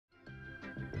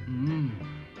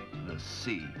The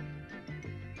sea.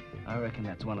 I reckon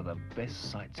that's one of the best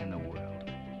sights in the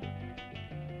world.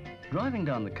 Driving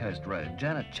down the coast road,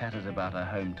 Janet chatters about her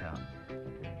hometown.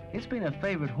 It's been a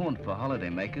favourite haunt for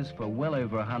holidaymakers for well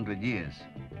over 100 years.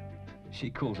 She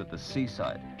calls it the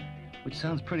seaside, which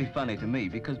sounds pretty funny to me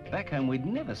because back home we'd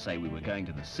never say we were going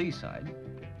to the seaside.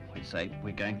 We'd say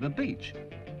we're going to the beach.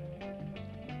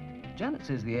 Janet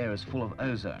says the air is full of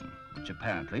ozone, which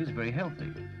apparently is very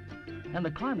healthy. And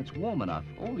the climate's warm enough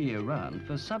all year round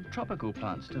for subtropical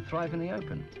plants to thrive in the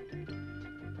open.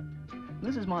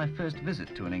 This is my first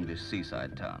visit to an English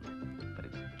seaside town, but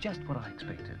it's just what I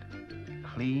expected.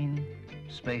 Clean,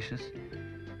 spacious,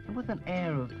 and with an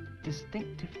air of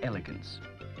distinctive elegance.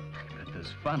 But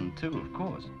there's fun too, of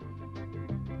course.